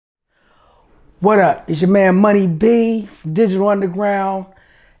What up? It's your man Money B from Digital Underground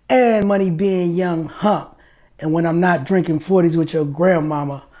and Money B and Young Hump. And when I'm not drinking 40s with your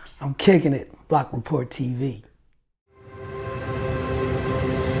grandmama, I'm kicking it. Block Report TV.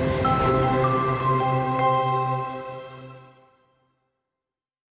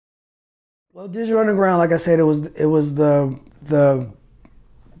 Well, Digital Underground, like I said, it was the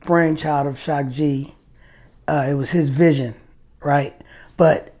brainchild of Shock G. It was his vision, right?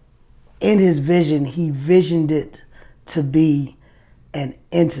 But in his vision, he visioned it to be an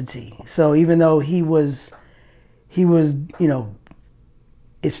entity. So even though he was,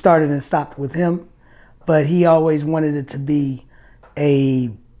 it started and stopped with him, but he always wanted it to be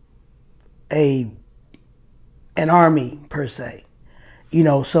an army per se.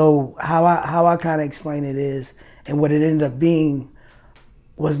 So how I kind of explain it is, and what it ended up being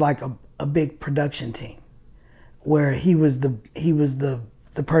was like a big production team, where he was the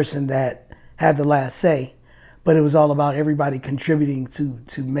person that had the last say, but it was all about everybody contributing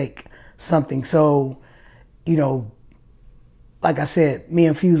to make something. So, like I said, me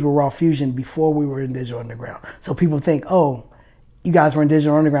and Fuse were Raw Fusion before we were in Digital Underground. So people think, oh, you guys were in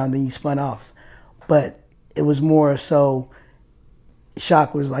Digital Underground, then you spun off. But it was more so,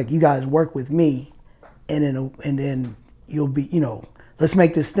 Shock was like, you guys work with me, and then you'll be, let's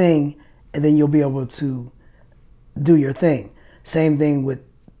make this thing, and then you'll be able to do your thing. Same thing with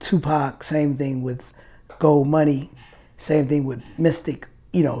Tupac, same thing with Gold Money, same thing with Mystic,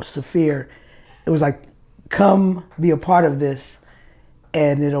 Saafir. It was like, come be a part of this,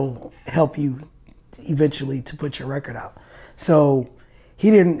 and it'll help you eventually to put your record out. So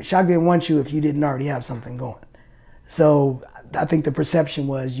Shock didn't want you if you didn't already have something going. So I think the perception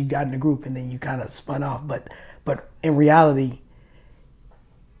was you got in a group and then you kind of spun off. But in reality,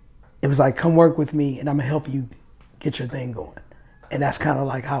 it was like, come work with me and I'm gonna help you get your thing going. And that's kind of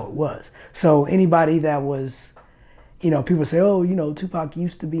like how it was. So anybody that was, people say, oh, Tupac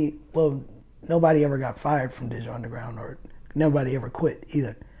used to be, well, nobody ever got fired from Digital Underground, or nobody ever quit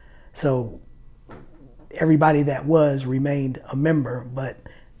either. So everybody that was remained a member, but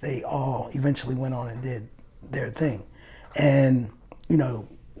they all eventually went on and did their thing. And,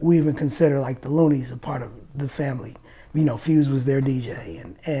 we even consider like the Luniz a part of the family. Fuse was their DJ,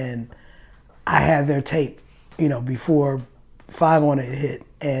 and I had their tape, before 5 on It hit,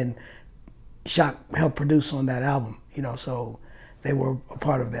 and Shock helped produce on that album, so they were a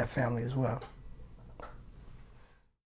part of that family as well.